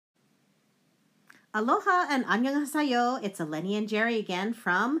Aloha and annyeonghaseyo. It's Eleni and Jerry again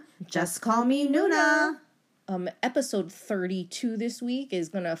from Just Call Me Nuna. Episode 32 this week is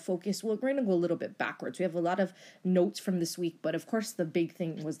going to focus, we're going to go a little bit backwards. We have a lot of notes from this week, but of course the big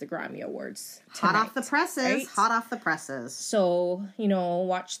thing was the Grammy Awards tonight, Hot off the presses, right? hot off the presses. So,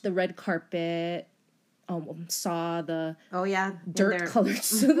 watched the red carpet, saw the dirt-colored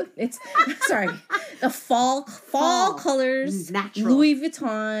suit. The fall colors, natural Louis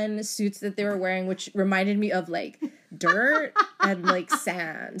Vuitton suits that they were wearing, which reminded me of like dirt and like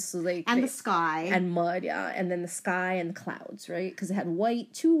sand, so like the sky and mud, and then the sky and the clouds, right? Because it had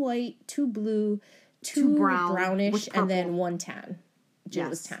two blue, two brownish, and then one tan. Jill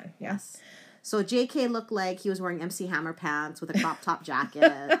was tan, yes. So JK looked like he was wearing MC Hammer pants with a crop top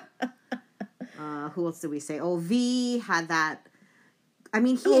jacket. Who else did we say? Oh, V had that. I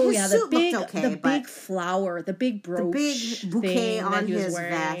mean, his suit looked okay. The big flower, the big brooch, the big bouquet on his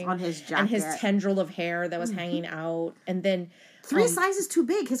vest, on his jacket. And his tendril of hair that was hanging out. And then... 3 sizes too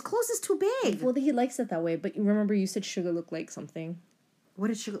big. His clothes is too big. Well, he likes it that way. But remember you said Suga looked like something.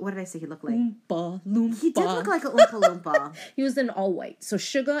 What did I say he looked like? Loompa. He did look like a Oompa Loompa. He was in all white. So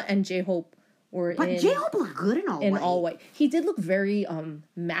Suga and J-Hope were But J-Hope looked good in all white. He did look very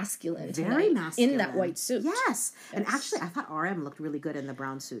masculine. Very masculine. In that white suit. Yes. And actually, I thought RM looked really good in the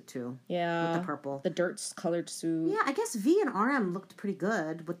brown suit, too. Yeah. With the purple. The dirt-colored suit. Yeah, I guess V and RM looked pretty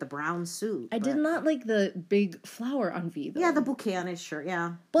good with the brown suit. I did not like the big flower on V, though. Yeah, the bouquet on his shirt,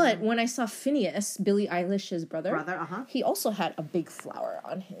 yeah. But when I saw Phineas, Billie Eilish's brother, he also had a big flower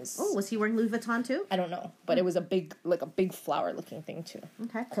on his... Oh, was he wearing Louis Vuitton, too? I don't know. But it was a big flower-looking thing, too.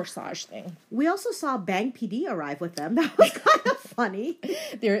 Okay. Corsage thing. We also saw Bang PD arrive with them. That was kind of funny.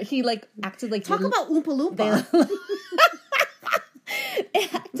 He acted like... Talk about Oompa Loompa.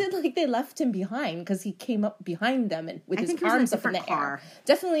 It acted like they left him behind because he came up behind them and with his arms up in the air.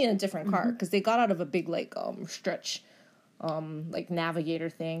 Definitely in a different car because they got out of a big stretch,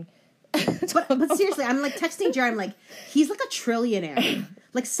 navigator thing. but seriously, I'm texting Jerry. I'm like, he's like a trillionaire.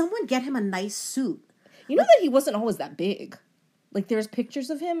 Like, someone get him a nice suit. You know that he wasn't always that big. Like, there's pictures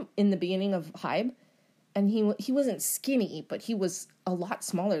of him in the beginning of Hybe, and he wasn't skinny, but he was a lot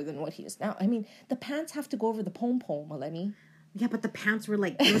smaller than what he is now. I mean, the pants have to go over the pom-pom, Eleni. Yeah, but the pants were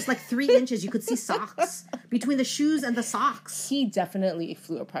it was 3 inches. You could see socks between the shoes and the socks. He definitely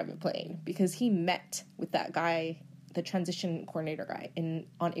flew a private plane because he met with that guy, the transition coordinator guy,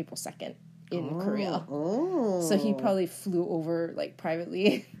 on April 2nd in Korea. Oh. So he probably flew over,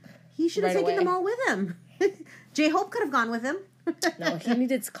 privately. He should have taken them all with him. J-Hope could have gone with him. No, he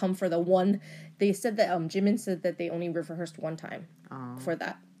needed to come for the one. They said that, Jimin said that they only rehearsed one time for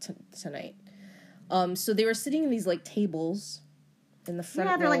that tonight. So they were sitting in these tables in the front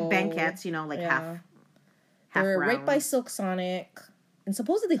row. Yeah, they're banquettes, half They were round. right by Silk Sonic and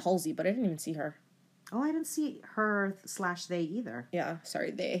supposedly Halsey, but I didn't even see her. Oh, I didn't see her / they either. Yeah, sorry,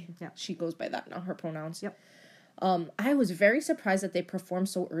 they. Yeah. She goes by that now, her pronouns. Yep. I was very surprised that they performed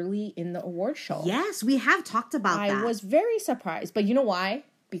so early in the award show. Yes, we have talked about that. I was very surprised, but you know why?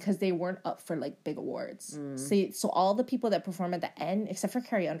 Because they weren't up for big awards. So all the people that perform at the end, except for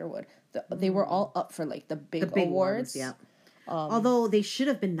Carrie Underwood, they were all up for the big awards. Ones, yeah. Although they should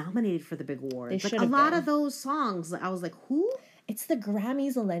have been nominated for the big awards. A lot of those songs, I was like, who? It's the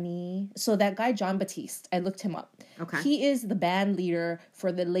Grammys, Eleni. So that guy John Batiste, I looked him up. Okay. He is the band leader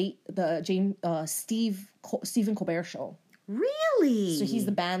for Stephen Colbert show. Really? So he's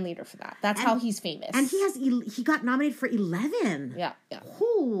the band leader for that. That's how he's famous. And he got nominated for 11. Yeah.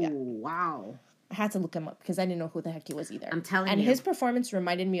 Ooh, yeah. Wow. I had to look him up because I didn't know who the heck he was either. I'm telling you. And his performance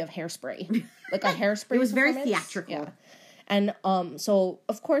reminded me of Hairspray. A Hairspray. It was very theatrical. Yeah. And so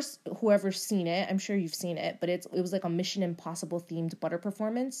of course whoever's seen it, I'm sure you've seen it, but it was a Mission Impossible themed butter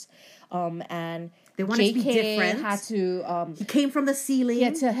performance. And they wanted JK to be different. Had to he came from the ceiling. He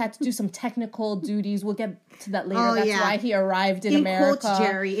had to do some technical duties. We'll get to that later. That's why he arrived in America. Quotes,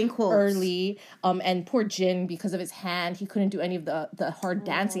 Jerry, in quotes. Early. And poor Jin, because of his hand, he couldn't do any of the hard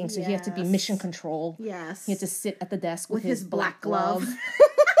dancing, so he had to be mission control. Yes. He had to sit at the desk with his black glove.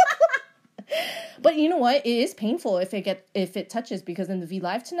 But you know what? It is painful if it touches, because in the V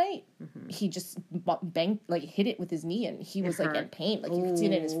Live tonight, he just banged, hit it with his knee, and he was in pain. You could see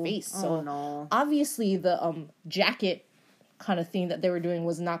it in his face. So obviously the jacket kind of thing that they were doing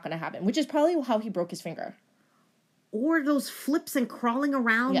was not going to happen, which is probably how he broke his finger. Or those flips and crawling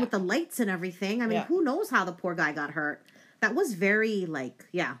around with the lights and everything. I mean, who knows how the poor guy got hurt? That was very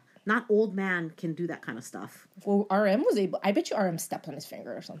not old man can do that kind of stuff. Well, RM was able. I bet you RM stepped on his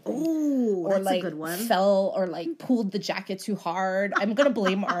finger or something. Oh, that's a good one. Fell or pulled the jacket too hard. I'm gonna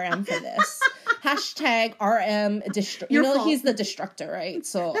blame RM for this Hashtag RM You know, he's the destructor, right?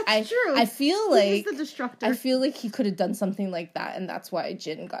 So that's true. I feel like he's the destructor. I feel like he could have done something like that, and that's why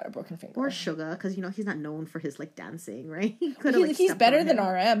Jin got a broken finger. Or Suga, because you know he's not known for his like dancing, right? He's better than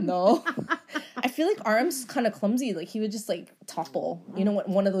RM though. I feel like RM's kind of clumsy. Like he would just like topple. You know,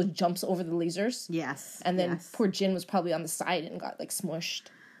 one of those jumps over the lasers. Yes. And then poor Jin was probably on the side and got like smushed.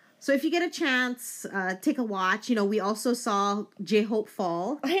 So if you get a chance, take a watch. You know, we also saw J-Hope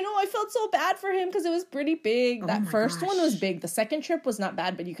fall. I know, I felt so bad for him because it was pretty big. That first one was big. The second trip was not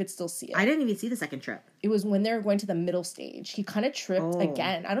bad, but you could still see it. I didn't even see the second trip. It was when they were going to the middle stage. He kind of tripped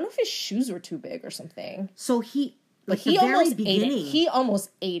again. I don't know if his shoes were too big or something. So he... But he almost ate it. He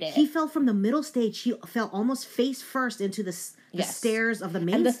almost ate it. He fell from the middle stage. He fell almost face first into the stairs of the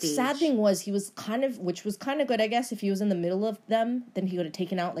main stage. And the sad thing was, he was which was kind of good, I guess. If he was in the middle of them, then he would have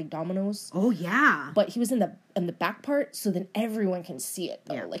taken out like dominoes. Oh yeah. But he was in the back part, so then everyone can see it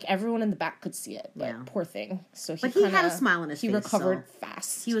though. Yeah. Like everyone in the back could see it. But poor thing. So he had a smile on his face. He recovered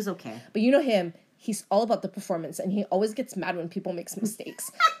fast. He was okay. But you know him. He's all about the performance, and he always gets mad when people make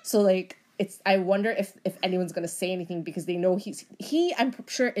mistakes. So like. I wonder if anyone's going to say anything because they know I'm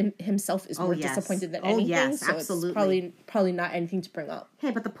sure himself is more disappointed than anything. Yes, so absolutely. It's probably not anything to bring up. Hey,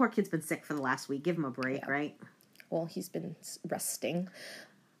 but the poor kid's been sick for the last week. Give him a break, right? Well, he's been resting.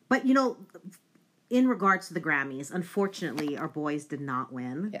 But, you know, in regards to the Grammys, unfortunately, our boys did not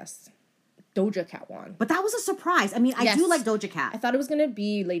win. Yes. Doja Cat won. But that was a surprise. I mean, I do like Doja Cat. I thought it was going to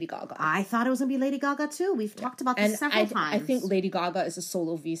be Lady Gaga. I thought it was going to be Lady Gaga, too. We've talked about this several times. I think Lady Gaga is a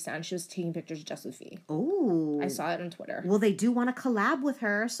solo V stan. She was taking pictures just with V. Oh. I saw it on Twitter. Well, they do want to collab with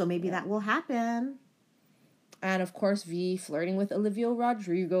her, so maybe that will happen. And, of course, V flirting with Olivia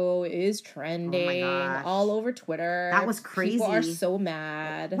Rodrigo is trending all over Twitter. That was crazy. People are so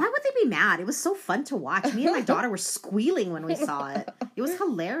mad. Why would they be mad? It was so fun to watch. Me and my daughter were squealing when we saw it. It was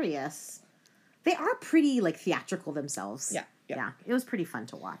hilarious. They are pretty, like, theatrical themselves. Yeah. It was pretty fun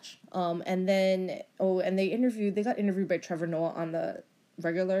to watch. And then, they got interviewed by Trevor Noah on the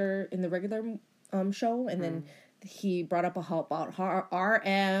regular show. And then he brought up about how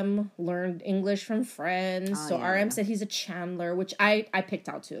RM learned English from Friends. RM said he's a Chandler, which I picked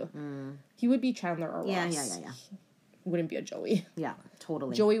out too. He would be Chandler or Ross. Yeah. Wouldn't be a Joey. Yeah,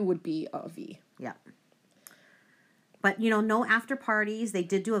 totally. Joey would be a V. Yeah. But, you know, no after parties. They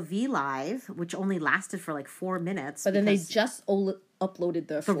did do a V Live, which only lasted for like 4 minutes. But then they just uploaded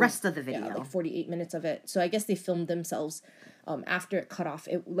the rest of the video. Yeah, like 48 minutes of it. So I guess they filmed themselves after it cut off.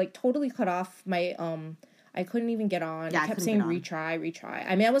 It like totally cut off my... I couldn't even get on. I kept saying retry.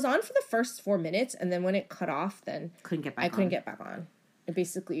 I mean, I was on for the first 4 minutes, and then when it cut off, then I couldn't get back on. It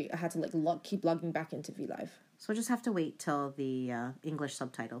basically, I had to like keep logging back into V Live. So just have to wait till the English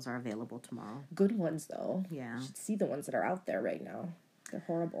subtitles are available tomorrow. Good ones, though. Yeah. You should see the ones that are out there right now. They're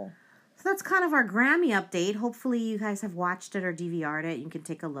horrible. So that's kind of our Grammy update. Hopefully you guys have watched it or DVR'd it. You can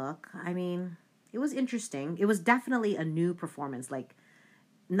take a look. I mean, it was interesting. It was definitely a new performance. Like,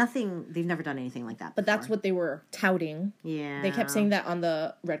 they've never done anything like that before. But that's what they were touting. Yeah. They kept saying that on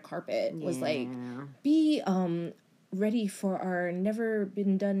the red carpet. Was like, be ready for our never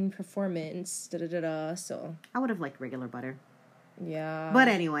been done performance. So I would have liked regular butter. Yeah. But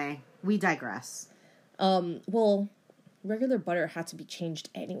anyway, we digress. Well, regular butter had to be changed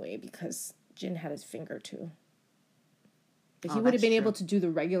anyway because Jin had his finger too. But he would have been able to do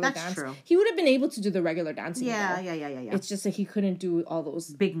the regular dance. True. He would have been able to do the regular dancing. Yeah. It's just that he couldn't do all those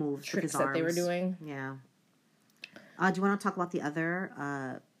big moves, tricks that they were doing. Yeah. Do you want to talk about the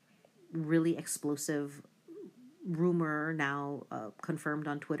other really explosive rumor now confirmed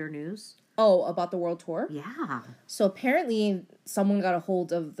on Twitter news? Oh, about the world tour? Yeah. So apparently someone got a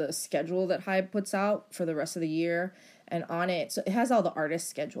hold of the schedule that HYBE puts out for the rest of the year. And on it, so it has all the artist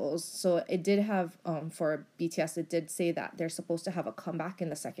schedules. So it did have, for BTS, it did say that they're supposed to have a comeback in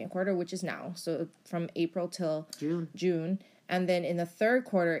the second quarter, which is now. So from April till June. And then in the third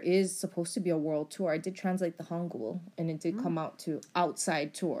quarter is supposed to be a world tour. I did translate the Hangul, and it did come out to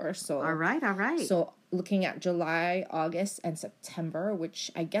outside tour. So all right. So looking at July, August, and September,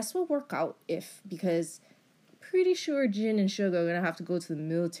 which I guess will work out because pretty sure Jin and Suga are going to have to go to the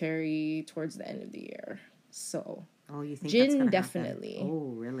military towards the end of the year. So... Oh, you think Jin definitely. Happen?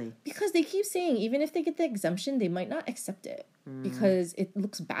 Oh, really? Because they keep saying even if they get the exemption, they might not accept it because it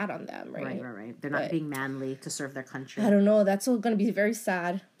looks bad on them, right? Right. They're not being manly to serve their country. I don't know. That's all going to be very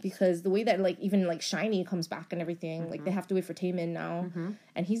sad because the way that like even like SHINee comes back and everything, like they have to wait for Taemin now,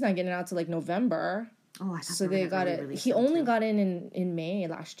 and he's not getting out to like November. Oh, I thought so they got it. He only got in May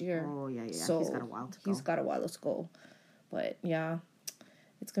last year. Oh yeah. So he's got a while to go. He's got a while to go, but yeah,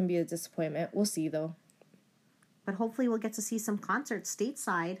 it's gonna be a disappointment. We'll see though. But hopefully we'll get to see some concerts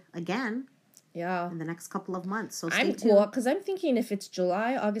stateside again. in the next couple of months. So stay tuned. Because I'm thinking if it's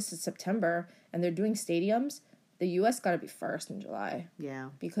July, August, and September, and they're doing stadiums, the U.S. got to be first in July. Yeah.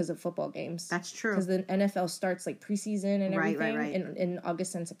 Because of football games. That's true. Because the NFL starts like preseason and everything in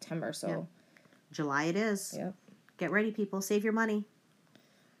August and September. So July it is. Yep. Get ready, people. Save your money.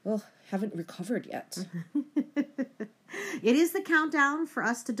 Well, haven't recovered yet. It is the countdown for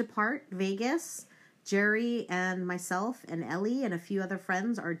us to depart Vegas. Jerry and myself and Ellie and a few other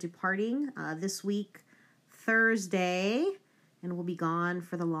friends are departing this week, Thursday, and we'll be gone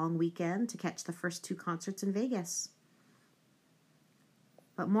for the long weekend to catch the first 2 concerts in Vegas.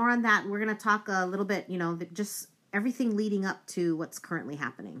 But more on that, we're going to talk a little bit, just everything leading up to what's currently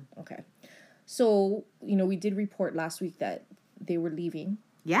happening. Okay. So, we did report last week that they were leaving.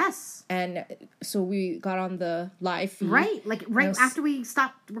 Yes. And so we got on the live feed. Right. After we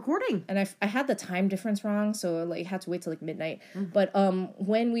stopped recording. And I had the time difference wrong, so I had to wait till midnight. Mm-hmm. But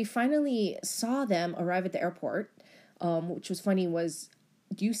when we finally saw them arrive at the airport, which was funny, was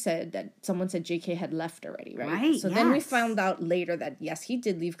you said that someone said JK had left already, right? Right. So then we found out later that yes, he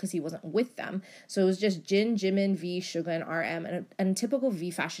did leave because he wasn't with them. So it was just Jin, Jimin, V, Suga, and RM. And in typical V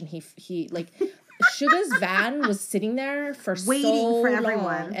fashion, he Suga's van was sitting there for waiting for everyone.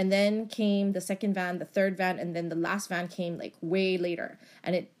 Long. And then came the second van, the third van, and then the last van came way later.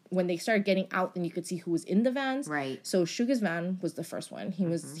 And when they started getting out, then you could see who was in the vans. Right. So Suga's van was the first one.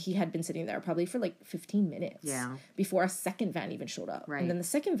 He had been sitting there probably for 15 minutes. Yeah. Before a second van even showed up. Right. And then the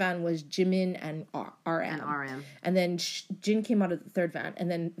second van was Jimin and RM. And then Jin came out of the third van, and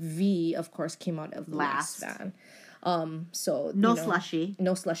then V, of course, came out of the last van. So no slushy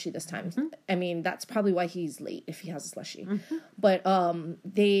this time. Mm-hmm. I mean, that's probably why he's late if he has a slushy. Mm-hmm. But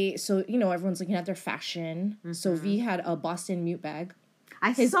everyone's looking at their fashion. Mm-hmm. So V had a Boston mute bag.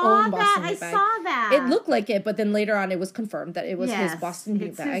 I saw that. It looked like it, but then later on it was confirmed that it was his Boston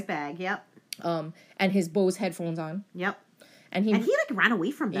mute bag. His bag, yep. And his Bose headphones on. Yep. And he ran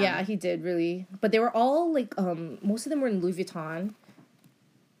away from them. Yeah, he did really. But they were all most of them were in Louis Vuitton,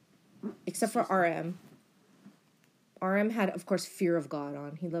 except for RM. RM had, of course, Fear of God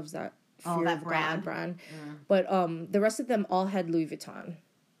on. He loves that Fear of God brand. Yeah. But the rest of them all had Louis Vuitton.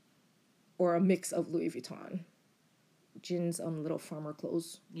 Or a mix of Louis Vuitton. Jin's little farmer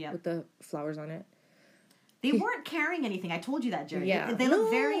clothes with the flowers on it. They weren't carrying anything. I told you that, Jerry. Yeah. They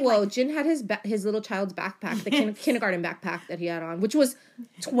look very... Well, Jin had his little child's backpack, the kindergarten backpack that he had on, which was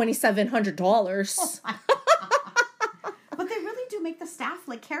 $2,700. Oh my God. But they really do make the staff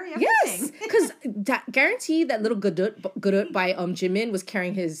carry everything. Yes, because guarantee that little Gudut by Jimin was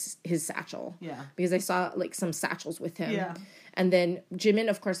carrying his satchel. Yeah, because I saw some satchels with him. Yeah, and then Jimin,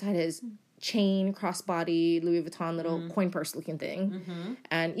 of course, had his chain crossbody Louis Vuitton little coin purse looking thing,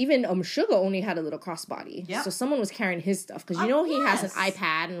 and even Suga only had a little crossbody. Yeah, so someone was carrying his stuff because he has an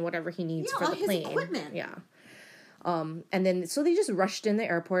iPad and whatever he needs for the plane. Equipment. Yeah. And then so they just rushed in the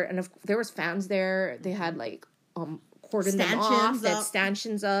airport, and there was fans there. They had cordoned them off. They had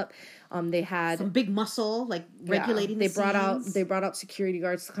stanchions up. They had some big muscle regulating. They brought out security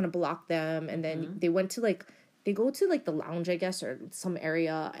guards to kind of block them, and then they went to they go to the lounge, I guess, or some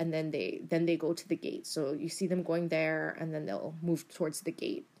area, and then they go to the gate. So you see them going there, and then they'll move towards the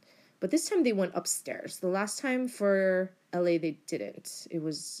gate. But this time they went upstairs. The last time for LA they didn't. It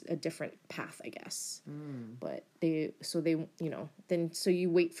was a different path, I guess. But so you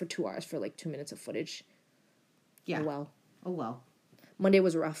wait for 2 hours for 2 minutes of footage. Yeah. Oh well. Monday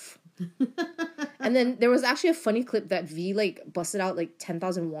was rough. And then there was actually a funny clip that V busted out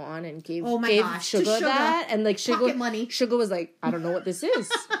 10,000 won and gave Suga that, and Suga was like, I don't know what this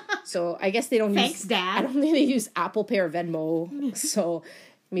is. So I guess they don't Thanks, Dad. I don't think they use Apple Pay or Venmo. So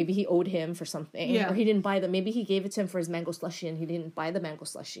maybe he owed him for something. Yeah. Or he didn't buy them. Maybe he gave it to him for his mango slushie and he didn't buy the mango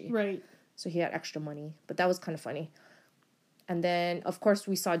slushie. Right. So he had extra money. But that was kind of funny. And then, of course,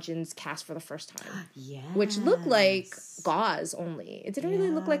 we saw Jin's cast for the first time. Yes. Which looked like gauze only. It didn't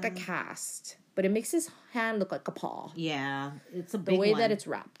really look like a cast. But it makes his hand look like a paw. Yeah. It's a big one. The way one. that it's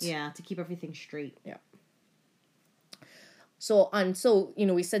wrapped. Yeah, to keep everything straight. Yeah. So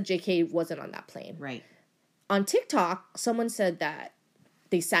we said JK wasn't on that plane. Right. On TikTok, someone said that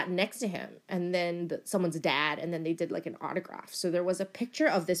they sat next to him and then someone's dad, and then they did an autograph. So there was a picture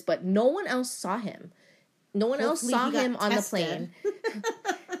of this, but no one else saw him. No one else saw him on the plane.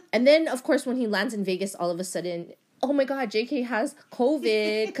 And then, of course, when he lands in Vegas, all of a sudden, oh my God, JK has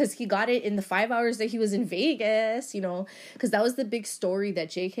COVID because he got it in the 5 hours that he was in Vegas, because that was the big story that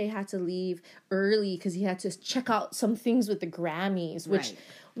JK had to leave early because he had to check out some things with the Grammys, which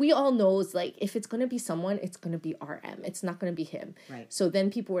we all know is if it's going to be someone, it's going to be RM. It's not going to be him. Right. So then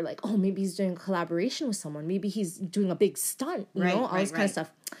people were like, oh, maybe he's doing a collaboration with someone. Maybe he's doing a big stunt, all this kind of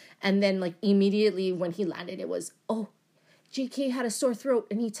stuff. And then, like, immediately when he landed, it was, oh, JK had a sore throat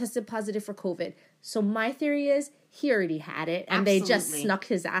and he tested positive for COVID. So my theory is he already had it and they just snuck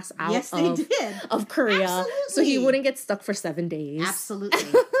his ass out of Korea. Absolutely. So he wouldn't get stuck for 7 days.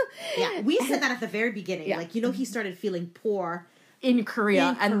 Absolutely. Yeah, we said that at the very beginning. Yeah. Like, he started feeling poor in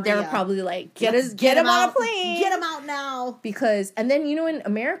Korea, and they were probably like, get him on a plane. Get him out now. Because, and then, in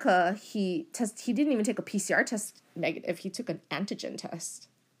America, he didn't even take a PCR test negative. He took an antigen test.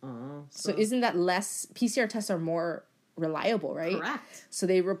 So isn't that less, PCR tests are more reliable, right? Correct. So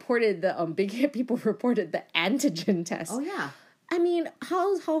they reported big hit people reported the antigen test. Oh, yeah. I mean,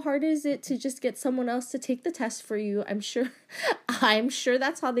 how hard is it to just get someone else to take the test for you? I'm sure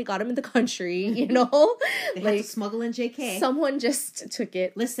that's how they got him in the country, They had to smuggle in JK. Someone just took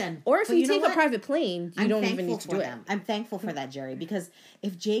it. Listen. Or if you take a private plane, you don't even need to do it. I'm thankful for that, Jerry, because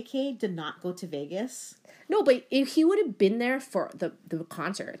if JK did not go to Vegas... No, but if he would have been there for the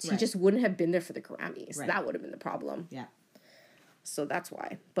concerts, he just wouldn't have been there for the Grammys. Right. That would have been the problem. Yeah. So that's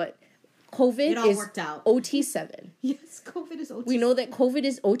why. But COVID is worked out. OT7. Yes, COVID is OT7. We know that COVID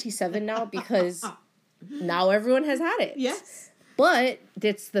is OT7 now because now everyone has had it. Yes. But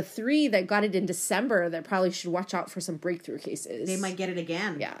it's the 3 that got it in December that probably should watch out for some breakthrough cases. They might get it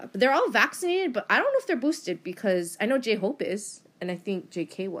again. Yeah. But they're all vaccinated, but I don't know if they're boosted because I know J-Hope is, and I think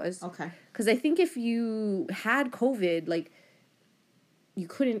JK was. Okay. Because I think if you had COVID, like, you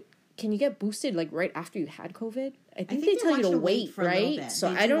couldn't... Can you get boosted, like, right after you had COVID? I think they tell you to wait, right? So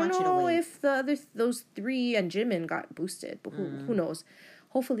I don't know if those 3 and Jimin got boosted, but who knows?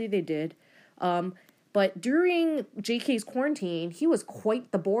 Hopefully they did. But during JK's quarantine, he was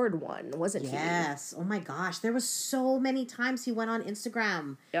quite the bored one, wasn't he? Yes. Oh my gosh. There was so many times he went on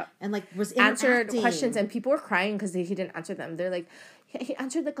Instagram. Yep. And was answered questions, and people were crying because he didn't answer them. They're like, he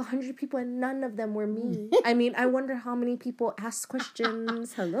answered 100 people and none of them were me. I mean, I wonder how many people asked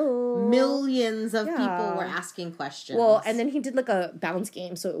questions. Hello. Millions of people were asking questions. Well, and then he did a balance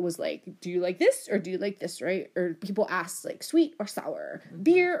game. So it was like, do you like this or do you like this, right? Or people asked sweet or sour,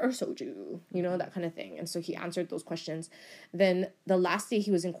 beer or soju, that kind of thing. And so he answered those questions. Then the last day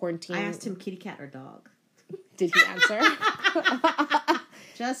he was in quarantine. I asked him kitty, cat, or dog. Did he answer?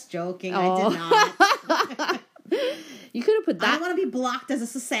 Just joking. I did not. You could have put that. I don't want to be blocked as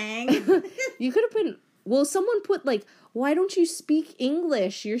a sasang. You could have put... Well, someone put, why don't you speak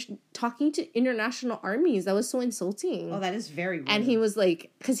English? You're talking to international armies. That was so insulting. Oh, that is very rude. And he was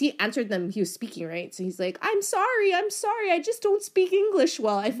like... Because he answered them, he was speaking, right? So he's like, I'm sorry. I just don't speak English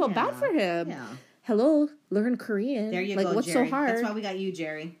well. I felt bad for him. Yeah. Hello, learn Korean. There you go, what's Jerry. so hard? That's why we got you,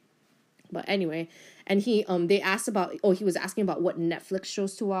 Jerry. But anyway... And he, they asked about, he was asking about what Netflix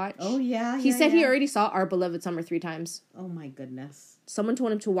shows to watch. Oh, yeah. He said he already saw Our Beloved Summer 3 times. Oh, my goodness. Someone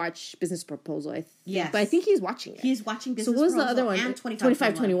told him to watch Business Proposal, Yes. But I think he's watching it. He's watching Business Proposal. So what was the other one? And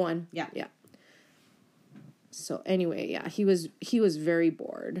 25-21. Yeah. Yeah. So anyway, yeah, he was very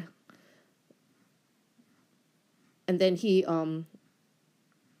bored. And then he, and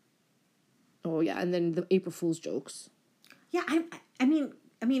then the April Fool's jokes. Yeah, I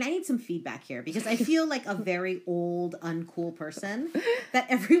mean, I need some feedback here because I feel like a very old, uncool person that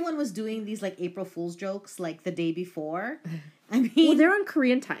everyone was doing these April Fool's jokes the day before. I mean, well, they're on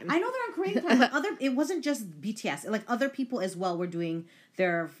Korean time. I know they're on Korean time. But it wasn't just BTS. Other people as well were doing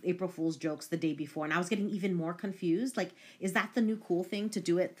their April Fool's jokes the day before, and I was getting even more confused. Is that the new cool thing to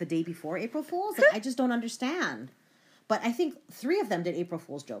do it the day before April Fool's? I just don't understand. But I think 3 of them did April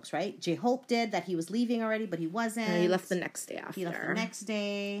Fool's jokes, right? J-Hope did, that he was leaving already, but he wasn't. And he left the next day after. He left the next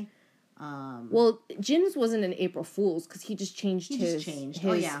day. Well, Jin's wasn't an April Fool's because he just changed his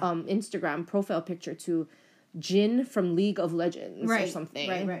Instagram profile picture to Jin from League of Legends or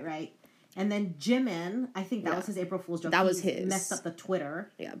something. Right. And then Jimin, I think that was his April Fool's joke. That was his. Messed up the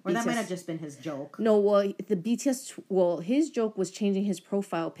Twitter. Yeah. Or that might have just been his joke. No, well, the BTS, his joke was changing his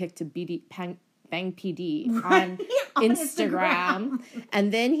profile pic to Bang PD on Instagram.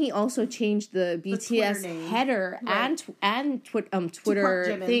 And then he also changed the BTS header and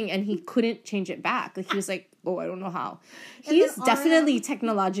Twitter thing, and he couldn't change it back. He was like, oh, I don't know how. He's definitely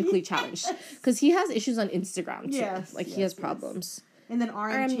technologically challenged because he has issues on Instagram too. He has problems. And then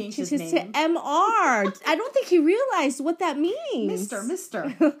RM changed his name to MR. I don't think he realized what that means.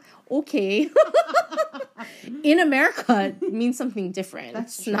 Mister. Okay. In America, it means something different.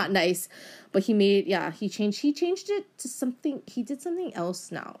 That's not nice. But he changed it to something. He did something else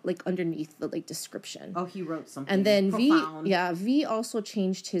now, underneath the description. Oh, he wrote something. And then profound. V also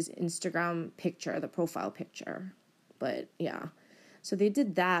changed his Instagram picture, the profile picture. But yeah, so they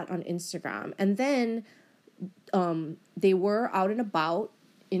did that on Instagram, and then they were out and about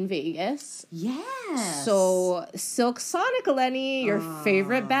in Vegas. Yes. So Silk Sonic, Lenny, your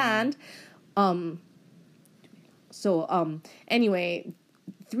favorite band. Anyway,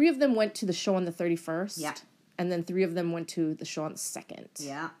 3 of them went to the show on the 31st. Yeah. And then 3 of them went to the show on the 2nd.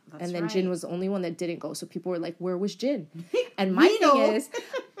 Yeah, that's And then right. Jin was the only one that didn't go. So people were like, where was Jin? And my thing is,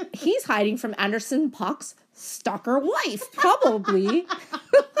 he's hiding from Anderson .Paak's stalker wife, probably.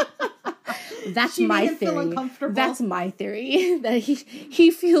 That's my theory. That's my theory. That he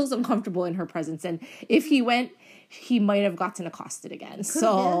feels uncomfortable in her presence. And if he went, he might have gotten accosted again.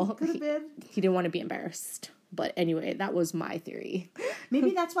 Could have been. He didn't want to be embarrassed. But anyway, that was my theory.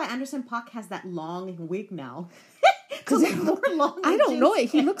 Maybe that's why Anderson .Paak has that long wig now. Because I don't know it.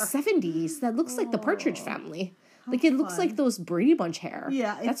 He looks 70s. That looks like the Partridge Family. Like it looks like those Brady Bunch hair.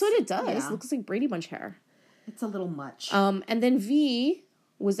 Yeah, that's what it does. Yeah. It looks like Brady Bunch hair. It's a little much. And then V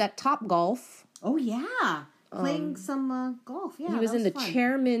was at Top Golf. Oh yeah, playing some golf. Yeah, he was in the fun.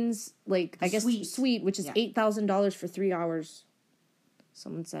 Chairman's suite, which is $8,000 for 3 hours.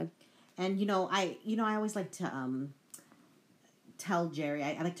 Someone said. And I always like to tell Jerry,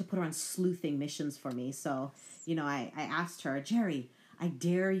 I like to put her on sleuthing missions for me. So, I asked her, Jerry, I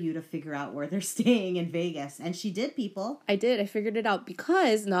dare you to figure out where they're staying in Vegas. And she did, people. I did. I figured it out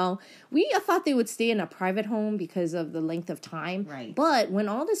because we thought they would stay in a private home because of the length of time. Right. But when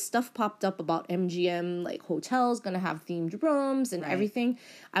all this stuff popped up about MGM, like hotels going to have themed rooms and everything,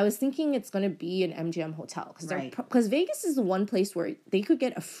 I was thinking it's going to be an MGM hotel. Because Vegas is the one place where they could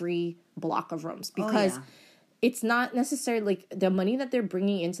get a free block of rooms because... It's not necessarily like the money that they're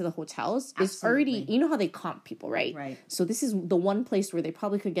bringing into the hotels is already, you know how they comp people, right? Right. So this is the one place where they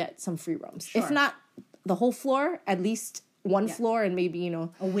probably could get some free rooms. Sure. If not the whole floor, at least one floor and maybe, a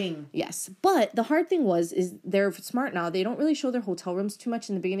wing. Yes. But the hard thing is they're smart now. They don't really show their hotel rooms too much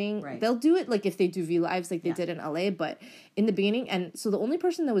in the beginning. Right. They'll do it like if they do V Lives like they did in LA, but in the beginning. And so the only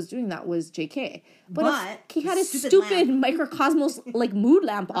person that was doing that was JK. But he had a stupid microcosmos like mood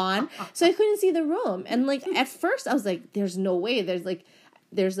lamp on, so I couldn't see the room. And like at first I was like, there's no way. It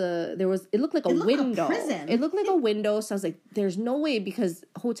looked like a window. It looked like a window. So I was like, there's no way because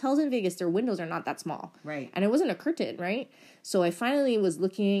hotels in Vegas, their windows are not that small. Right. And it wasn't a curtain, right? So I finally was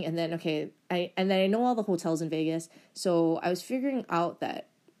looking and then, I know all the hotels in Vegas. So I was figuring out that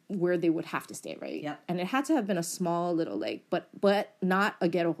where they would have to stay, right? Yep. And it had to have been a small little but not a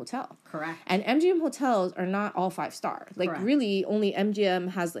ghetto hotel. Correct. And MGM hotels are not all 5-star. Like really only MGM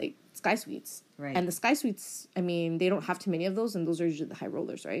has like Sky Suites. Right. And the Sky Suites, they don't have too many of those, and those are usually the high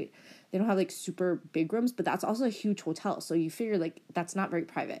rollers, right? They don't have like super big rooms, but that's also a huge hotel. So you figure like that's not very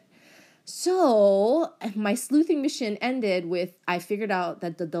private. So my sleuthing mission ended with I figured out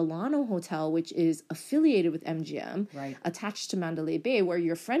that the Delano Hotel, which is affiliated with MGM, attached to Mandalay Bay, where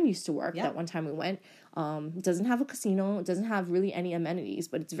your friend used to work that one time we went, doesn't have a casino, it doesn't have really any amenities,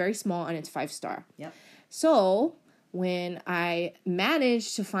 but it's very small and it's 5-star. Yep. So when I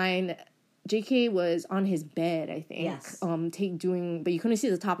managed to find... JK was on his bed, I think. Yes. But you couldn't see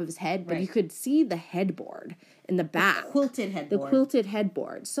the top of his head, but you could see the headboard in the back. The quilted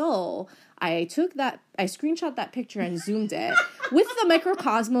headboard. So I screenshot that picture and zoomed it with the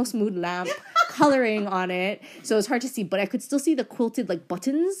microcosmos mood lamp coloring on it. So it's hard to see, but I could still see the quilted like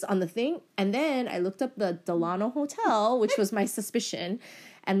buttons on the thing. And then I looked up the Delano Hotel, which was my suspicion,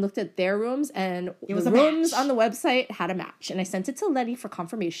 and looked at their rooms, and the rooms on the website had a match. And I sent it to Letty for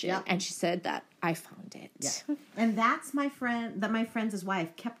confirmation, and she said that I found it. Yeah. And that's my friend's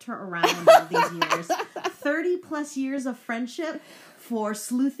wife kept her around all these years. 30 plus years of friendship for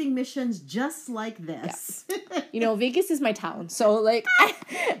sleuthing missions just like this. Yeah. Vegas is my town. So like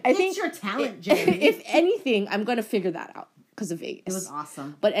I think it's your talent, Jamie. If anything, I'm going to figure that out. Because of Vegas. It was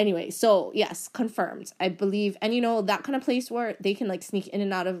awesome. But anyway, so yes, confirmed. I believe, and that kind of place where they can like sneak in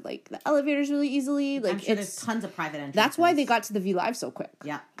and out of like the elevators really easily. Like I'm sure there's tons of private entrances. That's why they got to the V Live so quick.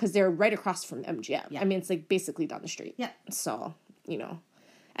 Yeah. Because they're right across from MGM. Yeah. I mean, it's like basically down the street. Yeah. So,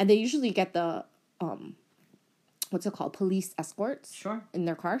 and they usually get the, what's it called? Police escorts. Sure. In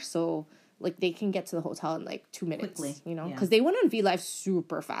their car. So like they can get to the hotel in like 2 minutes. Quickly. Because they went on V Live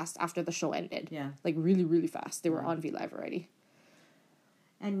super fast after the show ended. Yeah. Like really, really fast. They were on V Live already.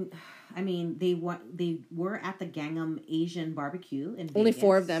 And I mean, they were at the Gangnam Asian barbecue in Vegas. Only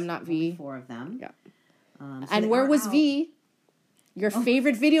 4 of them, not V. Only 4 of them. Yeah. So and where was V? Your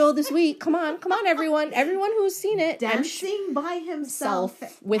favorite video this week. Come on, everyone who's seen it. Dancing by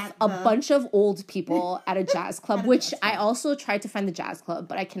himself with a bunch of old people at a jazz club, which I also tried to find the jazz club,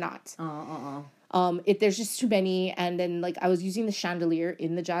 but I cannot. There's just too many, and then like I was using the chandelier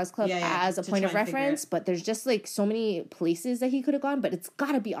in the jazz club as a point of reference, but there's just like so many places that he could have gone, but it's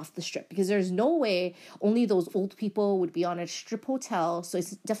got to be off the strip because there's no way only those old people would be on a strip hotel. So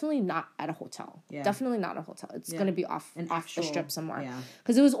it's definitely not at a hotel. Definitely not a hotel. It's going to be off the strip somewhere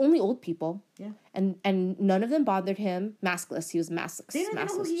because it was only old people. And none of them bothered him. Maskless. He was maskless. They don't know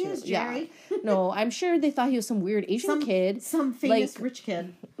who he is, Jerry. No, I'm sure they thought he was some weird Asian kid. Some famous rich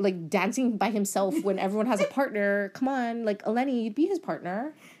kid. Like dancing by himself when everyone has a partner. Come on, like Eleni, you'd be his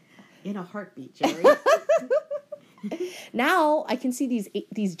partner. In a heartbeat, Jerry. Now I can see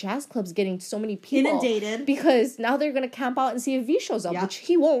these jazz clubs getting so many people inundated because now they're gonna camp out and see if V shows up, which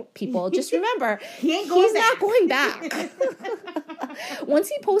he won't. People, just remember, he's not going back. Once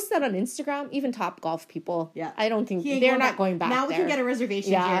he posts that on Instagram, even Topgolf people, I don't think they're not going back. Now we can get a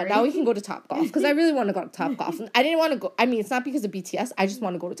reservation. Jerry. Now we can go to Topgolf because I really want to go to Topgolf. I didn't want to go. I mean, it's not because of BTS. I just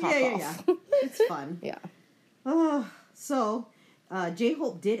want to go to Topgolf. It's fun. Oh, so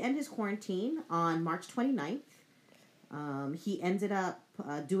J-Hope did end his quarantine on March 29th. He ended up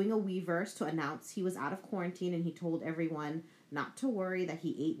doing a Weverse to announce he was out of quarantine, and he told everyone not to worry, that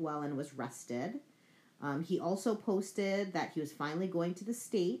he ate well and was rested. He also posted that he was finally going to the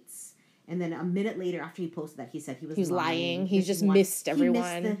States, and then a minute later after he posted that, he said he was lying. He just missed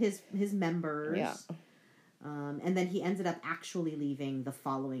everyone. He missed his members. Yeah. And then he ended up actually leaving the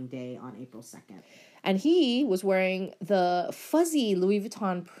following day on April 2nd. And he was wearing the fuzzy Louis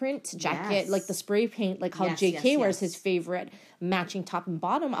Vuitton print jacket, like the spray paint, like how JK wears his favorite matching top and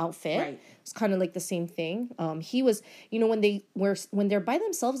bottom outfit. Right. It's kind of like the same thing. He was, when they're by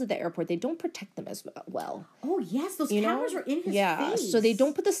themselves at the airport, they don't protect them as well. Oh yes, those cameras were in his face. So they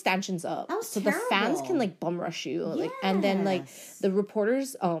don't put the stanchions up. That was so terrible. The fans can like bum rush you, and then like the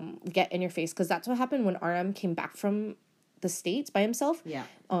reporters get in your face because that's what happened when RM came back from the States by himself.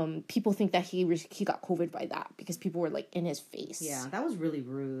 People think that he got COVID by that because people were like in his face. Yeah, that was really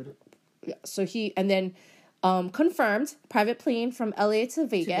rude. Yeah, so he and then confirmed private plane from LA to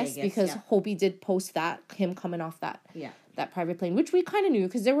Vegas because Hobie did post that, him coming off that private plane, which we kind of knew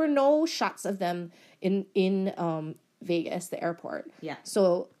because there were no shots of them in Vegas, the airport. Yeah.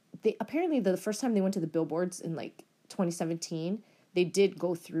 So they apparently the first time they went to the billboards in like 2017, they did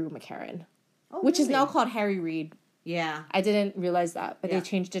go through McCarran, which is now called Harry Reid. Yeah. I didn't realize that, but they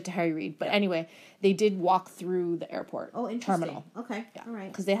changed it to Harry Reid. But anyway, they did walk through the airport terminal. Okay. All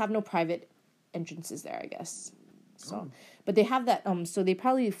right. Because they have no private entrances there, I guess. So, but they have that, so they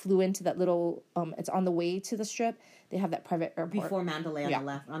probably flew into that little, it's on the way to the strip. They have that private airport. Before Mandalay on the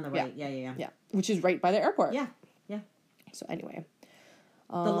left, on the right. Yeah. Which is right by the airport. Yeah. So anyway.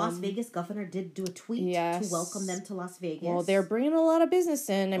 The Las Vegas governor did do a tweet to welcome them to Las Vegas. Well, they're bringing a lot of business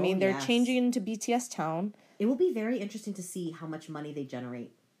in. I mean, they're changing into BTS town. It will be very interesting to see how much money they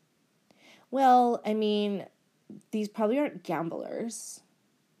generate. Well, I mean, these probably aren't gamblers.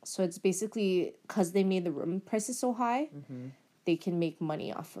 So it's basically because they made the room prices so high, they can make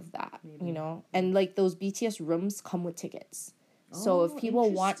money off of that, And like those BTS rooms come with tickets. So if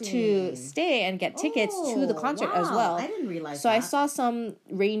people want to stay and get tickets to the concert as well. I didn't realize so that. I saw some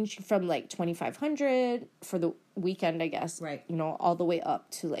range from like $2,500 for the weekend, I guess. Right. All the way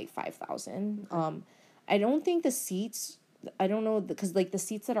up to like $5,000. I don't think the seats, I don't know, because like the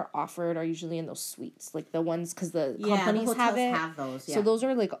seats that are offered are usually in those suites, like the ones, because the companies the have it. Have those, So those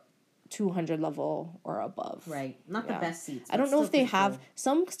are like 200 level or above. Right. Not the best seats. I don't know if they have,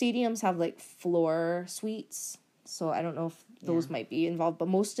 some stadiums have like floor suites. So I don't know if those might be involved, but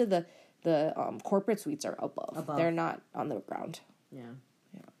most of the corporate suites are above. They're not on the ground. Yeah.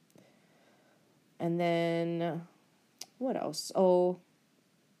 And then, what else? Oh,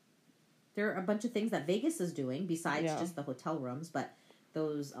 there are a bunch of things that Vegas is doing besides just the hotel rooms, but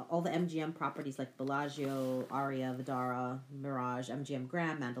those all the MGM properties like Bellagio, Aria, Vdara, Mirage, MGM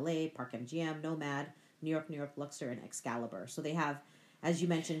Grand, Mandalay, Park MGM, Nomad, New York, Luxor, and Excalibur. So they have, as you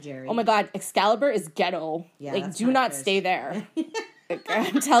mentioned, Jerry. Oh my God, Excalibur is ghetto. Yeah, do not stay there.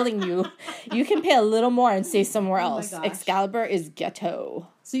 I'm telling you, you can pay a little more and stay somewhere else. Excalibur is ghetto.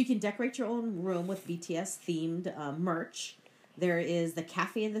 So you can decorate your own room with BTS themed merch. There is the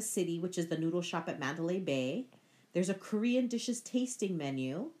Cafe in the City, which is the noodle shop at Mandalay Bay. There's a Korean dishes tasting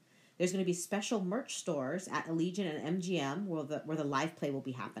menu. There's going to be special merch stores at Allegiant and MGM where the live play will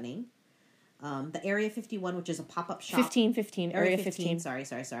be happening. The Area 51, which is a pop-up shop. 15. Area 15.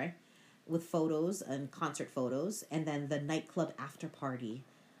 Sorry. With photos and concert photos. And then the nightclub after party.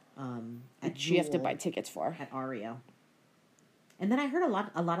 Which you have to buy tickets for. At Aria. And then I heard a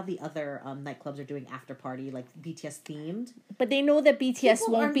lot of the other nightclubs are doing after party, like BTS themed. But they know that BTS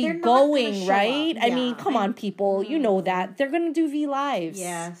won't be going, right? I mean, come on, people. You know that. They're going to do V Lives.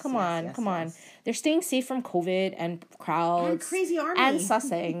 Yes. Come on. They're staying safe from COVID and crowds. And Crazy Army. And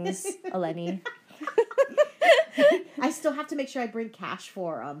Sussex, Eleni. I still have to make sure I bring cash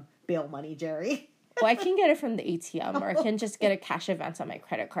for bail money, Jerry. Well, I can get it from the ATM, or I can just get a cash advance on my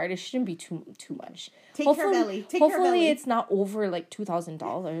credit card. It shouldn't be too much. Hopefully it's not over like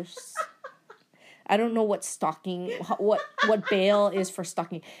 $2,000. I don't know what what bail is for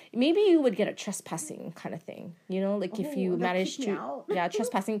stalking. Maybe you would get a trespassing kind of thing, like if you manage to,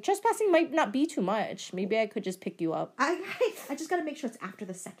 trespassing. Trespassing might not be too much. Maybe I could just pick you up. I just got to make sure it's after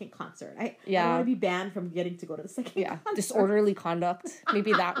the second concert. I don't want to be banned from getting to go to the second concert. Disorderly conduct.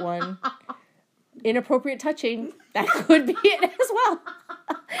 Maybe that one. Inappropriate touching, that could be it as well.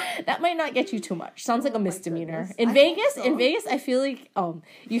 That might not get you too much. Sounds like a misdemeanor. In Vegas, I feel like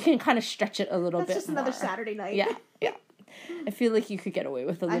you can kind of stretch it a little bit more. That's just another Saturday night. Yeah. I feel like you could get away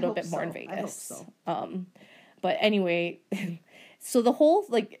with a little bit more in Vegas. I hope so. But anyway, so the whole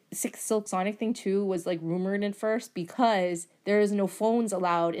Silk Sonic thing too was rumored at first because there is no phones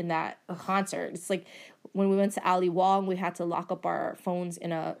allowed in that concert. It's like when we went to Ali Wong, we had to lock up our phones in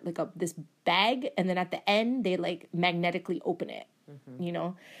this bag, and then at the end they magnetically open it.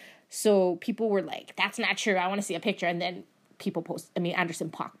 So people were like, "That's not true. I want to see a picture." And then Anderson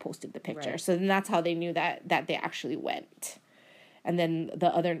 .Paak posted the picture, right. So then that's how they knew that they actually went. And then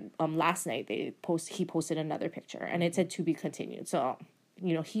the other last night he posted another picture, and it said to be continued. So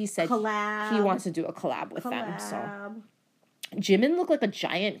he said he wants to do a collab with them. So Jimin looked like a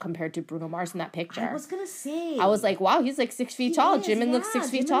giant compared to Bruno Mars in that picture. I was gonna say. I was like, wow, he's 6 feet tall. Jimin looks 6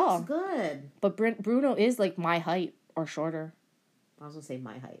 feet tall. Looks good. But Bruno is my height or shorter. I was gonna say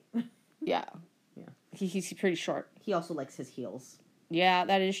my height. Yeah. He's pretty short. He also likes his heels. Yeah,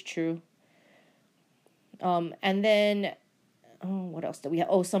 that is true. And then, what else do we have?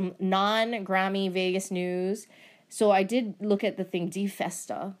 Oh, some non-Grammy Vegas news. So I did look at the thing,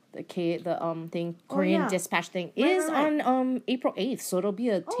 D-Festa, the thing, Korean Dispatch thing, is on April 8th, so it'll be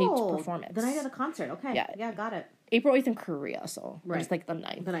a taped performance. The night of the concert, okay. Yeah, got it. April 8th in Korea, so it's the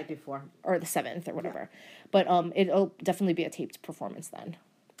 9th. The night before. Or the 7th or whatever. Yeah. But it'll definitely be a taped performance then.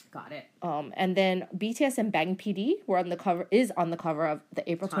 Got it. And then BTS and Bang PD on the cover of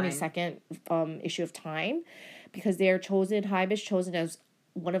the April 22nd issue of Time, because they are HYBE is chosen as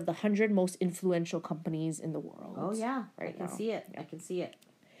one of the 100 most influential companies in the world. Oh yeah, I can see it. Yeah. I can see it.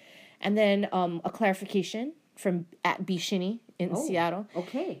 And then a clarification from @BShinny in Seattle.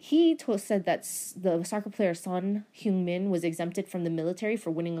 Okay. He said that the soccer player Son Heung-min was exempted from the military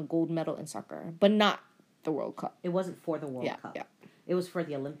for winning a gold medal in soccer, but not the World Cup. It wasn't for the World Cup. Yeah. It was for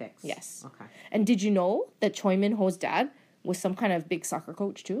the Olympics. Yes. Okay. And did you know that Choi Min-ho's dad was some kind of big soccer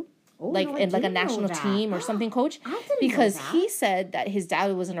coach too? Oh, a national team or something coach, because he said that his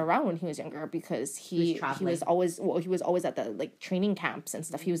dad wasn't around when he was younger because he was always at the training camps and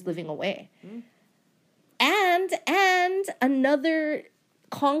stuff. He was living away. And another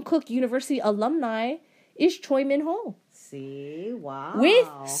Konkuk University alumni is Choi Min-ho. See, wow. With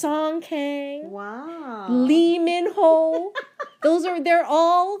Song Kang. Wow. Lee Min-ho. They're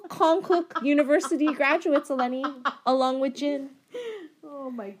all Konkuk University graduates, Eleni, along with Jin. Oh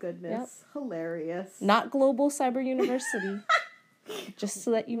my goodness. Yep. Hilarious. Not Global Cyber University. Just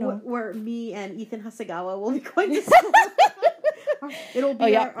to let you know. Where me and Ethan Hasegawa will be going to school. It'll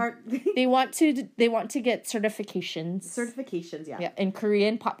be our They want to get certifications. Certifications, yeah. Yeah, in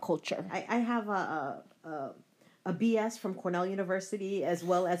Korean pop culture. I have a BS from Cornell University as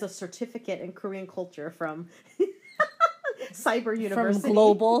well as a certificate in Korean culture from Cyber University. From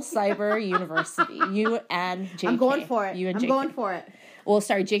Global Cyber University. You and JK. I'm going for it. I'm going for it. Well,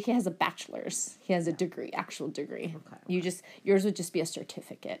 sorry, JK has a bachelor's. He has a degree, actual degree. Okay. Yours would just be a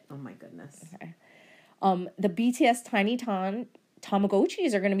certificate. Oh my goodness. Okay. The BTS Tiny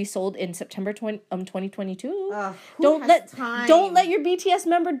Tamagotchis are going to be sold in September 2022. Don't let your BTS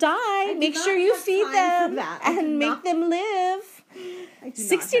member die. Make sure you feed them and make them live.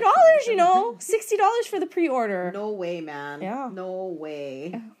 $60, $60 for the pre-order. No way, man. Yeah. No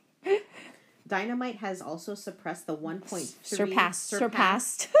way. Dynamite has also suppressed the surpassed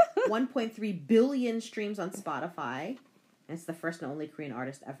 1.3 billion streams on Spotify. And it's the first and only Korean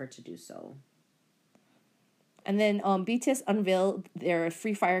artist ever to do so. And then BTS unveiled their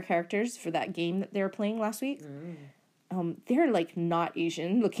Free Fire characters for that game that they were playing last week. They're not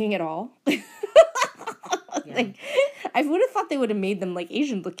Asian looking at all. I would have thought they would have made them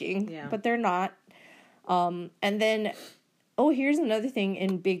Asian looking, but they're not. And then Oh, here's another thing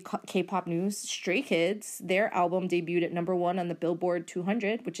in big K-pop news. Stray Kids, their album debuted at #1 on the Billboard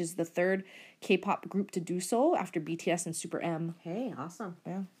 200, which is the third K-pop group to do so after BTS and Super M. Hey, awesome.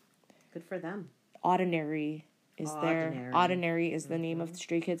 Yeah. Good for them. Ordinary is the name of the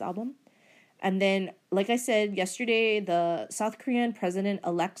Stray Kids album. And then, like I said yesterday, the South Korean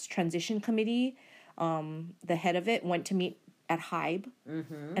President-elect's Transition Committee, the head of it, went to meet at HYBE,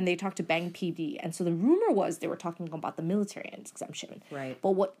 and they talked to Bang PD. And so the rumor was they were talking about the military exemption. Right.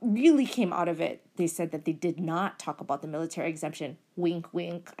 But what really came out of it, they said that they did not talk about the military exemption. Wink,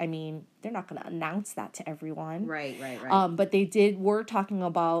 wink. I mean, they're not going to announce that to everyone. Right. But were talking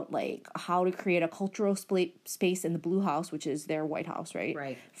about, like, how to create a cultural space in the Blue House, which is their White House, right?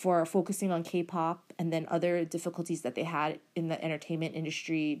 Right. For focusing on K-pop and then other difficulties that they had in the entertainment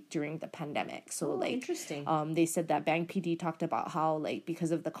industry during the pandemic. So, interesting. They said that Bang PD talked about how, like,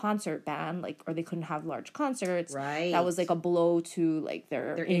 because of the concert ban, like, or they couldn't have large concerts. Right. That was, like, a blow to, like,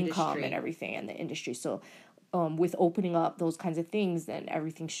 their income industry. and everything and the industry. So, with opening up those kinds of things, then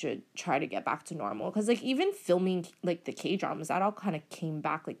everything should try to get back to normal. Because, like, even filming, like, the K-dramas, that all kind of came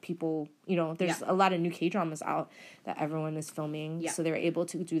back. Like, people, there's a lot of new K-dramas out that everyone is filming. Yeah. So they were able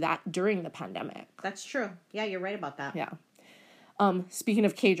to do that during the pandemic. That's true. Yeah, you're right about that. Yeah. Speaking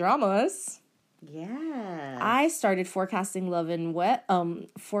of K-dramas... Yeah. I started forecasting love and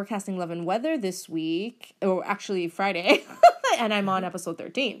weather this week, or actually Friday, and I'm on episode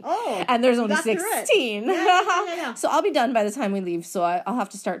 13. Oh, and there's only 16. Yeah. So I'll be done by the time we leave. So I'll have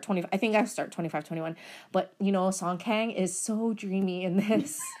to start 20. I think I start 25, 21. But Song Kang is so dreamy in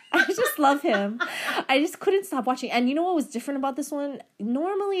this. I just love him. I just couldn't stop watching. And you know what was different about this one?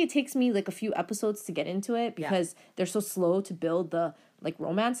 Normally it takes me like a few episodes to get into it because they're so slow to build the like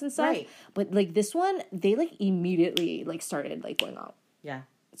romance and stuff. Right. But like this one, they like immediately like started like going out. Yeah.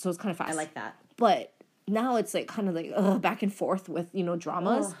 So it's kind of fast. I like that. But now it's like kind of like back and forth with,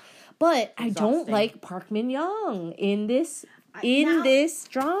 dramas. But I don't like Park Min Young in this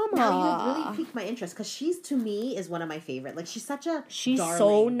drama. Now you really piqued my interest because she's, to me, is one of my favorite. Like, she's such a darling.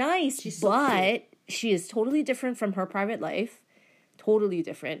 So nice. She's so cute. She is totally different from her private life. Totally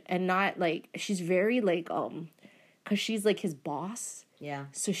different. And not, like, she's very, like, because she's, like, his boss. Yeah.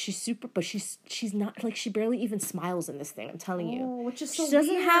 So she's super, but she's not, like, she barely even smiles in this thing, I'm telling you. Which is so She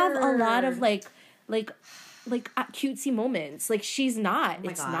doesn't weird. have a lot of, like cutesy moments. Like, she's not. Oh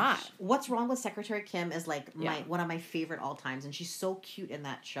my gosh. Not. What's Wrong with Secretary Kim is like one of my favorite all times, and she's so cute in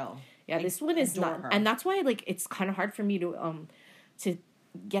that show. Yeah, this one is not, and that's why like it's kind of hard for me to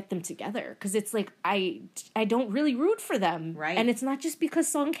get them together because it's like I don't really root for them, right? And it's not just because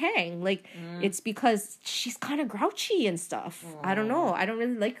Song Kang, like it's because she's kind of grouchy and stuff. Aww. I don't know. I don't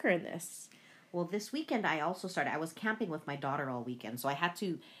really like her in this. Well, this weekend I was camping with my daughter all weekend, so I had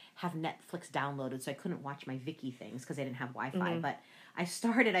to have Netflix downloaded, so I couldn't watch my Viki things because I didn't have Wi-Fi. Mm-hmm. But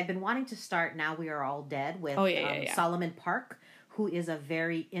I've been wanting to start Now We Are All Dead with Solomon Park, who is a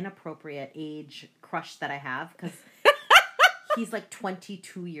very inappropriate age crush that I have because he's like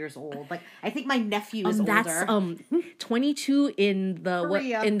 22 years old. Like, I think my nephew is older. That's 22 in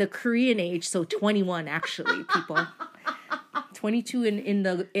the Korean age, so 21 actually, people. 22 in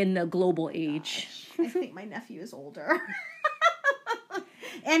the global age. Gosh, I think my nephew is older.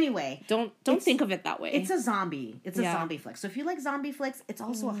 Anyway, don't think of it that way. It's a zombie. It's a zombie flick. So if you like zombie flicks, it's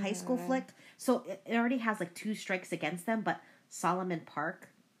also a high school flick. So it already has like 2 strikes against them. But Solomon Park,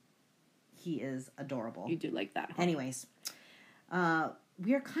 he is adorable. You do like that. Huh? Anyways, we are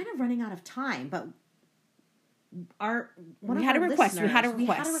kind of running out of time, but we had a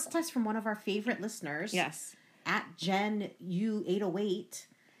request from one of our favorite listeners. Yes, at Jen U808.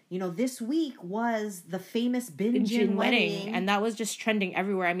 This week was the famous Bin wedding. And that was just trending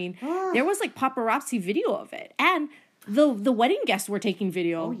everywhere. I mean, there was like paparazzi video of it. And the wedding guests were taking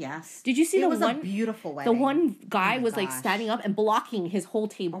video. Oh, yes. Did you see it was a beautiful wedding. The one guy was like standing up and blocking his whole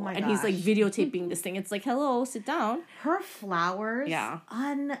table. And he's like videotaping this thing. It's like, hello, sit down. Her flowers,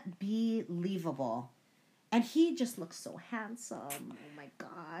 unbelievable. And he just looks so handsome. Oh my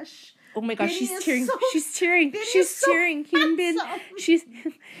gosh. Oh my gosh, she's tearing. She's tearing. She's tearing.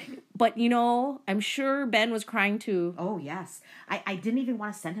 But I'm sure Ben was crying too. Oh yes. I didn't even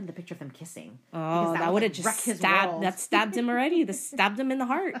want to send him the picture of them kissing. Oh, that would have just stabbed him already. That stabbed him in the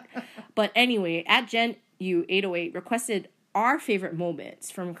heart. But anyway, at Jen U808 requested our favorite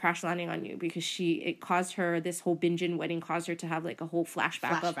moments from Crash Landing on You because it caused her, this whole Bin wedding caused her to have like a whole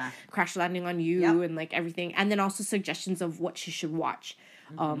flashback. Of Crash Landing on You and like everything. And then also suggestions of what she should watch.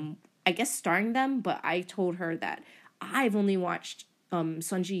 Mm-hmm. I guess starring them, but I told her that I've only watched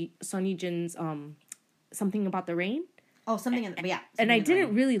Son Ye-jin's Something About the Rain. Oh, something in yeah. And I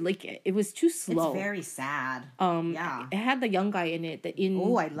didn't really like it. It was too slow. It's very sad. Yeah. It had the young guy in it.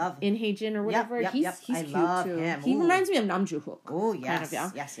 I love In Heijin or whatever. Yep, he's I cute love too. him. He reminds me of Nam Joo Hook. Oh yes, kind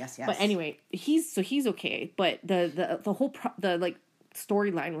of, yeah. yes. But anyway, he's okay. But the whole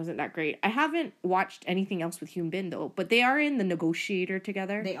storyline wasn't that great. I haven't watched anything else with Hyun Bin though. But they are in The Negotiator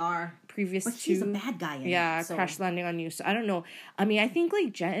together. They are. But he's a bad guy in it, so. Crash Landing on You. So I don't know. I mean, I think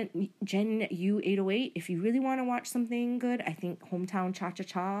like Gen U 808, if you really want to watch something good, I think Hometown Cha Cha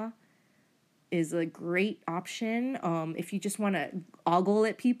Cha is a great option. If you just want to ogle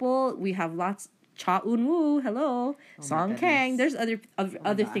at people, we have lots. Cha Eun Woo, hello, Song Kang. There's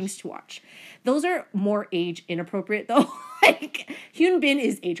other things to watch. Those are more age inappropriate though. Like Hyun Bin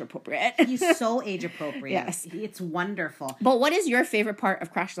is age appropriate. He's so age appropriate. Yes, it's wonderful. But what is your favorite part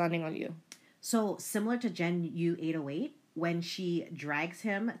of Crash Landing on You? So similar to Gen U 808. When she drags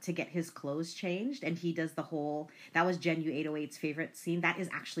him to get his clothes changed, and he does the whole... That was Gen U 808's favorite scene. That is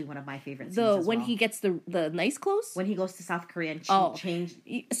actually one of my favorite scenes when he gets the nice clothes? When he goes to South Korea and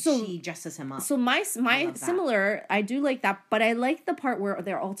she dresses him up. So my similar, I do like that, but I like the part where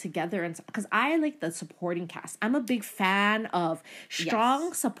they're all together, and because I like the supporting cast. I'm a big fan of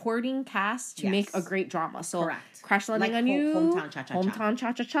strong supporting cast to make a great drama. So correct. Crash Landing on You, Hometown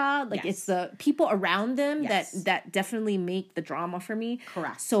Cha Cha Cha. Like it's the people around them that definitely make the drama for me.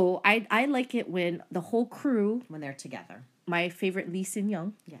 Correct. So I like it when the whole crew, when they're together. My favorite Lee Sin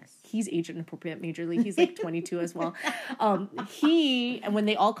Young. Yes. He's age inappropriate majorly. He's like 22 as well. And when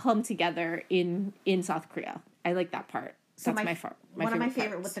they all come together in South Korea. I like that part. So that's one of my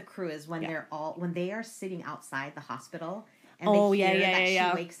favorite with the crew is when when they are sitting outside the hospital and she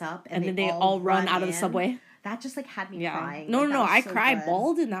wakes up and then they all run out of the subway. That just like had me crying. No, I cried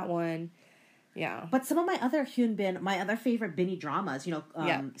bawled in that one. Yeah. But some of my other favorite Binny dramas,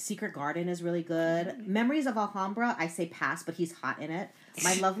 Secret Garden is really good. Memories of Alhambra, I say pass, but he's hot in it.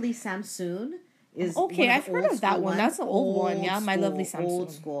 My Lovely Samsoon is I've heard of that one. That's an old one. Yeah, My Lovely Samsoon.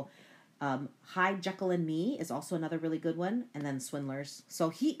 Old school. Hi, Jekyll and Me is also another really good one. And then Swindlers.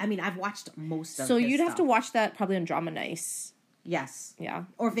 So I've watched most of So you'd have to watch that probably on Drama Nice. Yes. Yeah.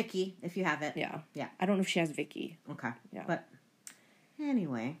 Or Vicky, if you have it. Yeah. Yeah. I don't know if she has Vicky. Okay. Yeah. But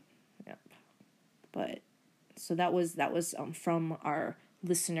anyway. Yep. But so that was from our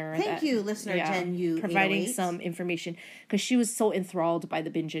listener. Thank you, listener Gen U, providing some information because she was so enthralled by the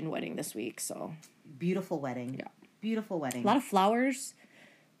Binjin wedding this week. So beautiful wedding. Yeah. Beautiful wedding. A lot of flowers.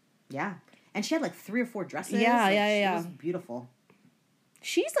 Yeah. And she had like 3 or 4 dresses. Yeah. It was beautiful.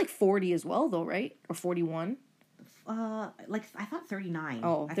 She's like 40 as well, though, right? Or 41. Like I thought 39.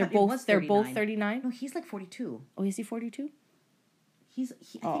 Oh, they're both 39. No, he's like 42. Oh, is he 42? I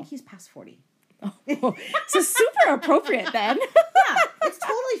think he's past 40. Oh, so super appropriate then. Yeah, it's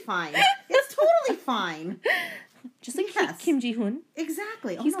totally fine. It's totally fine. Just like Kim Ji-hoon.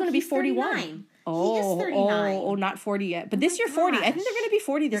 Exactly. He's going to be 41. 39. He is 39. Oh, not 40 yet. But this year 40. I think they're going to be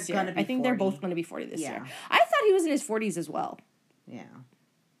 40 this year. I think they're both going to be 40 this year. I thought he was in his 40s as well. Yeah.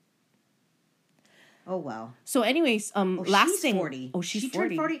 Oh, well. So anyways, last thing. 40. Oh, she's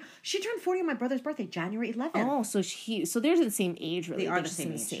 40. 40. She turned 40 on my brother's birthday, January 11th. Oh, so they're the same age, really. They are the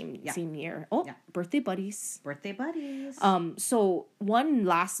same age. Same year. Oh, yeah. Birthday buddies. Birthday buddies. So one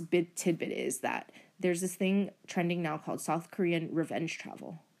last tidbit is that there's this thing trending now called South Korean revenge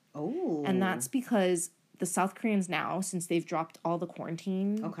travel. Oh. And that's because the South Koreans now, since they've dropped all the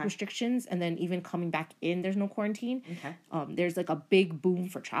quarantine restrictions, and then even coming back in, there's no quarantine. Okay. There's like a big boom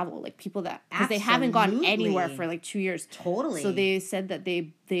for travel, like people that because they haven't gone anywhere for like 2 years. Totally. So they said that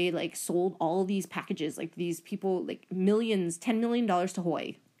they like sold all these packages, like these people like $10 million to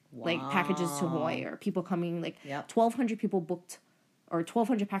Hawaii, like packages to Hawaii, or people coming like 1,200 people booked. Or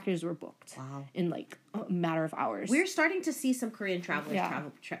 1,200 packages were booked in like a matter of hours. We're starting to see some Korean travelers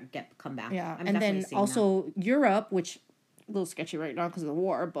come back. Yeah, and then also Europe, which a little sketchy right now because of the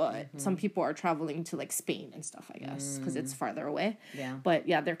war, but some people are traveling to like Spain and stuff, I guess, because it's farther away. Yeah. But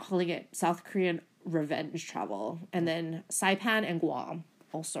yeah, they're calling it South Korean revenge travel. And then Saipan and Guam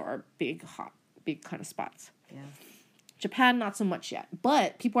also are big kind of spots. Yeah. Japan, not so much yet.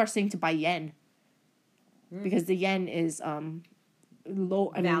 But people are saying to buy yen because the yen is...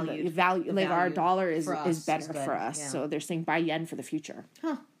 low value like our dollar is better for us, so they're saying buy yen for the future.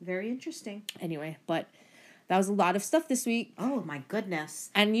 Very interesting. Anyway, but that was a lot of stuff this week. Oh my goodness.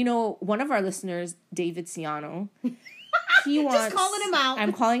 And one of our listeners, David Ciano, he wants just calling him out.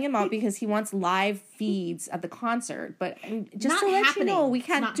 I'm calling him out because he wants live feeds at the concert, but just to let you know, we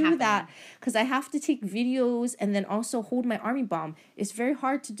can't do that because I have to take videos and then also hold my army bomb. It's very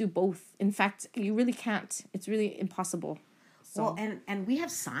hard to do both. In fact, you really can't. It's really impossible. So. Well, and we have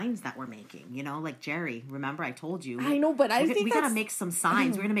signs that we're making, you know, like Jerry. Remember, I told you. I know, but I think we gotta make some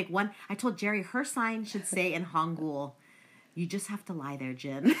signs. We're gonna make one. I told Jerry her sign should say in Hangul, "You just have to lie there,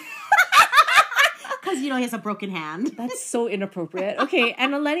 Jin." Because, you know, he has a broken hand. That's so inappropriate. Okay,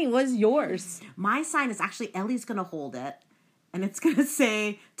 and Eleni, what's yours? My sign is actually, Ellie's going to hold it. And it's going to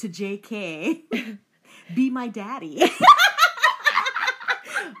say to JK, "Be my daddy."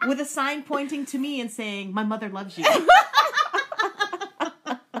 With a sign pointing to me and saying, "My mother loves you."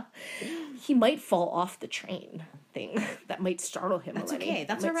 He might fall off the train thing. That might startle him. That's Eleni. okay.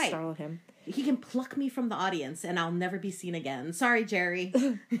 That's all right. Startle him. He can pluck me from the audience and I'll never be seen again. Sorry, Jerry.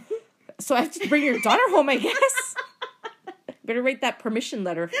 So I have to bring your daughter home, I guess. Better write that permission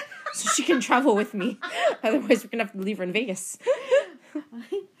letter so she can travel with me. Otherwise, we're gonna have to leave her in Vegas.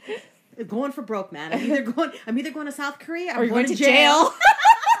 Going for broke, man. I'm either going to South Korea or going to jail.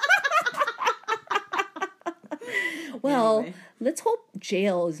 Well, anyway. Let's hope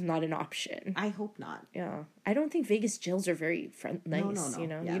jail is not an option. I hope not. Yeah. I don't think Vegas jails are very nice, no. You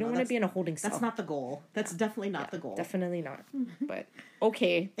know? Yeah, you don't want to be in a holding cell. That's not the goal. That's definitely not the goal. Definitely not. But,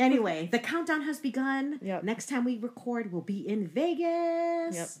 okay. Anyway, the countdown has begun. Yep. Next time we record, we'll be in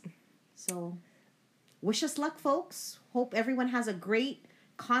Vegas. Yep. So, wish us luck, folks. Hope everyone has a great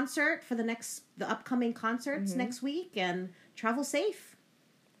concert for the upcoming concerts next week, and travel safe.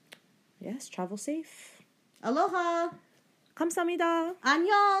 Yes, travel safe. Aloha. 감사합니다.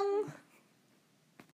 안녕.